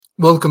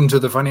Welcome to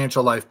the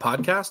Financial Life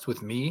Podcast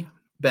with me,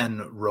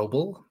 Ben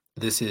Roble.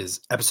 This is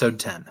episode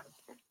 10.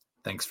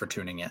 Thanks for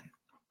tuning in.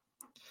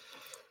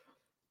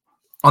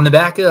 On the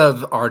back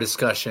of our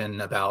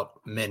discussion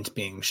about Mint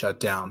being shut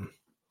down,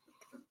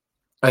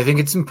 I think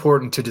it's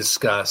important to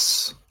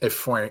discuss a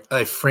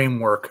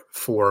framework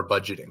for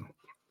budgeting.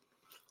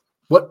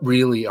 What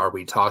really are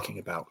we talking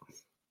about?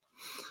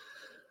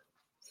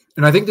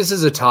 And I think this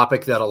is a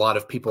topic that a lot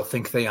of people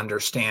think they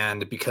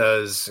understand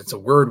because it's a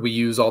word we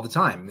use all the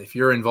time. If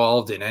you're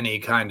involved in any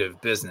kind of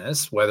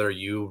business, whether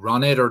you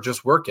run it or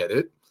just work at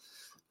it,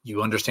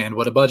 you understand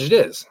what a budget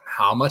is.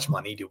 How much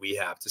money do we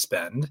have to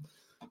spend,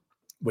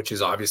 which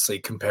is obviously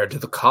compared to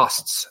the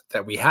costs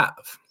that we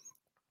have.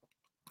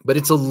 But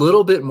it's a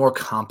little bit more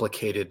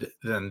complicated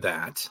than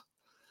that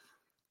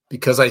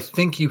because I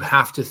think you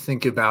have to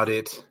think about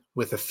it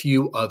with a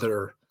few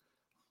other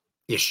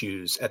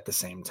issues at the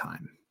same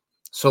time.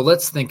 So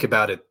let's think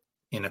about it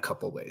in a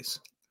couple ways.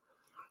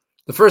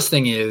 The first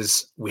thing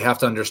is we have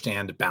to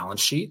understand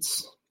balance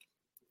sheets,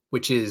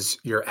 which is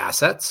your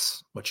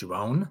assets, what you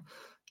own,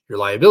 your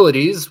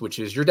liabilities, which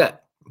is your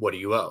debt, what do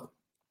you owe.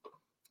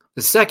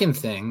 The second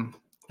thing,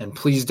 and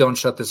please don't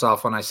shut this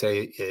off when I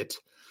say it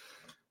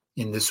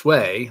in this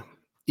way,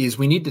 is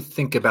we need to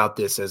think about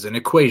this as an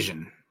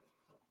equation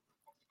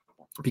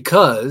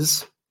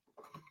because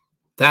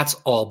that's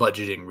all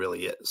budgeting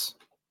really is.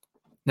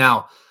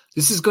 Now,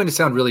 this is going to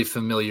sound really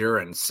familiar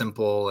and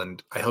simple,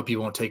 and I hope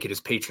you won't take it as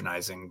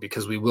patronizing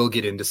because we will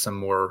get into some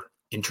more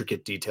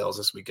intricate details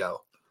as we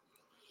go.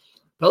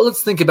 But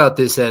let's think about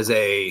this as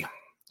a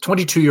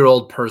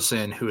 22-year-old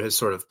person who has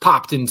sort of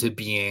popped into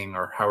being,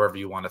 or however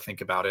you want to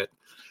think about it.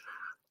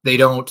 They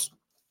don't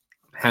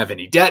have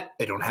any debt.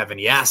 They don't have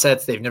any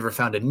assets. They've never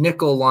found a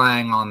nickel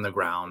lying on the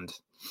ground.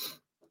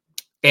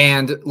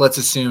 And let's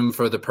assume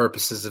for the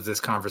purposes of this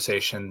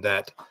conversation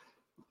that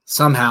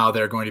somehow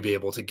they're going to be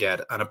able to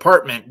get an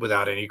apartment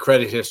without any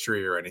credit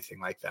history or anything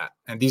like that.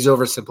 And these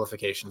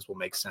oversimplifications will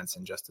make sense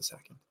in just a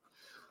second.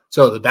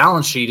 So the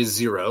balance sheet is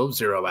zero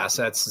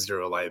assets,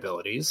 zero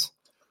liabilities.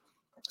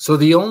 So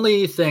the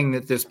only thing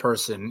that this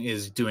person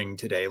is doing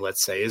today,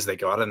 let's say, is they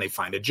go out and they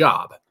find a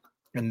job.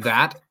 And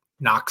that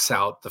knocks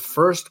out the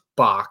first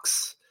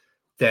box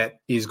that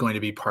is going to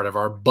be part of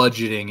our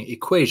budgeting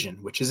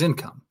equation, which is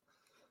income.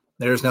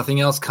 There's nothing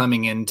else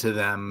coming into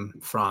them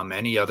from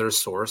any other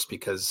source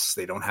because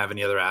they don't have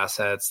any other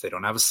assets. They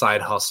don't have a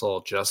side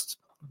hustle, just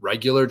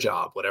regular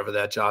job, whatever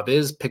that job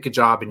is. Pick a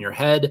job in your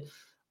head,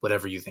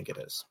 whatever you think it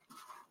is.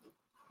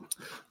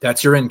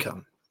 That's your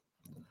income.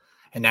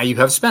 And now you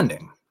have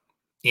spending.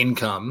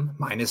 Income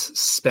minus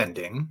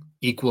spending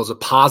equals a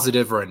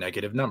positive or a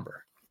negative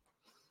number.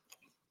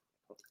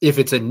 If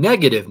it's a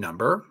negative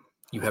number,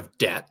 you have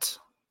debt.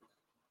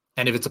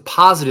 And if it's a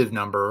positive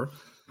number,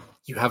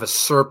 you have a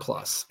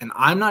surplus. And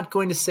I'm not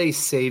going to say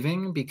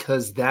saving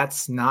because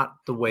that's not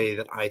the way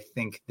that I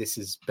think this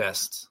is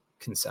best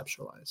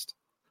conceptualized.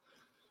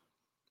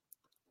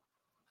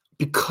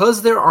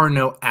 Because there are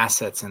no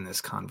assets in this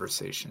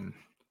conversation,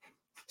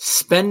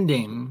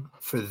 spending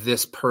for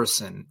this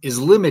person is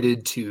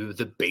limited to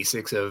the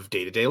basics of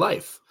day-to-day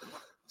life.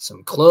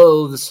 Some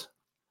clothes,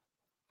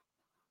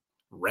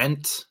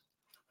 rent,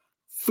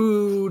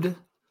 food.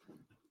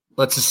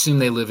 Let's assume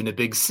they live in a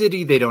big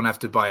city. They don't have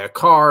to buy a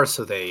car,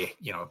 so they,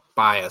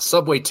 buy a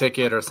subway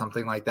ticket or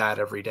something like that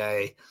every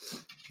day.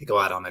 They go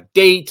out on a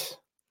date.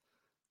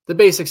 The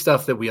basic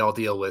stuff that we all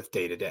deal with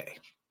day to day.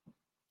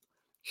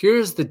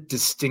 Here's the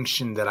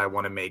distinction that I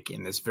want to make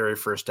in this very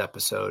first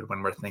episode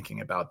when we're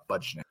thinking about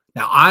budgeting.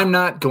 Now, I'm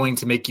not going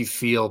to make you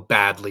feel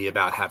badly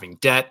about having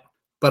debt,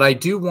 but I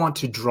do want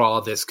to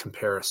draw this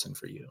comparison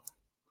for you.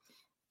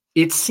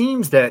 It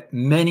seems that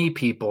many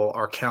people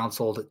are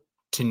counseled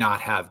to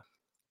not have.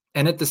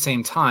 And at the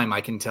same time,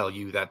 I can tell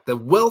you that the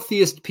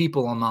wealthiest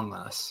people among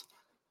us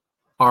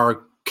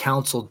are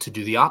counseled to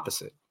do the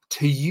opposite,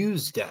 to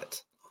use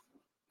debt.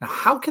 Now,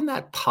 how can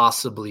that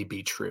possibly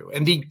be true?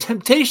 And the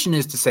temptation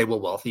is to say, well,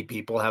 wealthy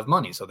people have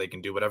money, so they can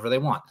do whatever they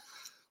want.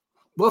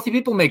 Wealthy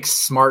people make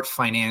smart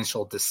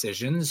financial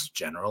decisions,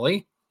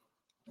 generally.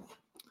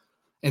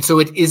 And so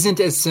it isn't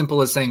as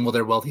simple as saying, well,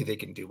 they're wealthy, they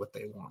can do what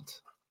they want.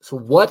 So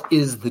what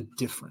is the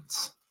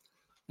difference?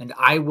 And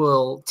I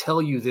will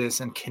tell you this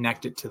and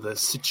connect it to the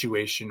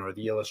situation or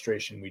the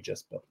illustration we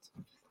just built.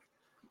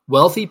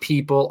 Wealthy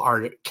people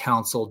are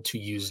counseled to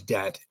use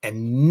debt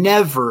and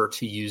never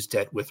to use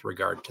debt with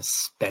regard to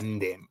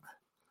spending.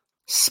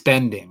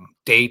 Spending,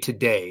 day to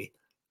day,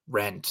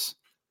 rent,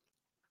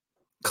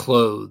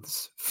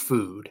 clothes,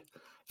 food.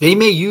 They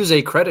may use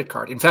a credit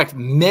card. In fact,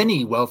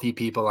 many wealthy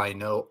people I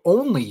know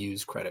only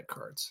use credit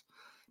cards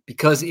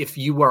because if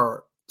you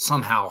are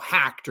somehow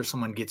hacked or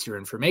someone gets your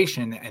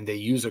information and they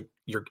use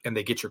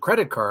they get your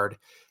credit card,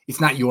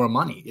 it's not your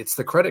money. It's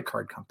the credit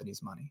card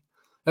company's money.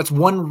 That's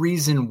one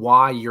reason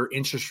why your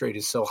interest rate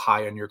is so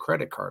high on your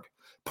credit card.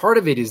 Part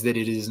of it is that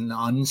it is an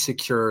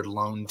unsecured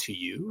loan to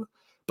you.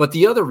 But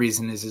the other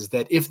reason is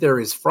that if there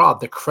is fraud,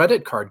 the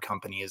credit card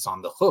company is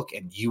on the hook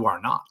and you are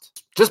not.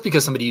 Just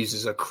because somebody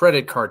uses a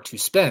credit card to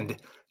spend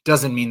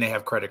doesn't mean they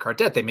have credit card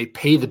debt. They may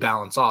pay the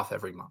balance off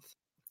every month.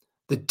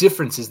 The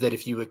difference is that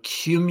if you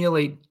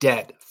accumulate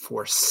debt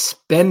for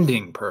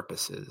spending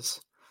purposes,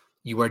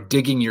 you are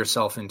digging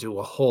yourself into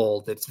a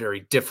hole that's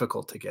very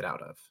difficult to get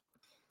out of.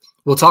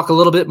 We'll talk a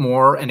little bit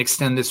more and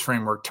extend this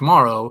framework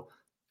tomorrow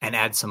and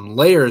add some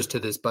layers to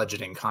this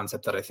budgeting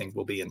concept that I think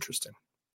will be interesting.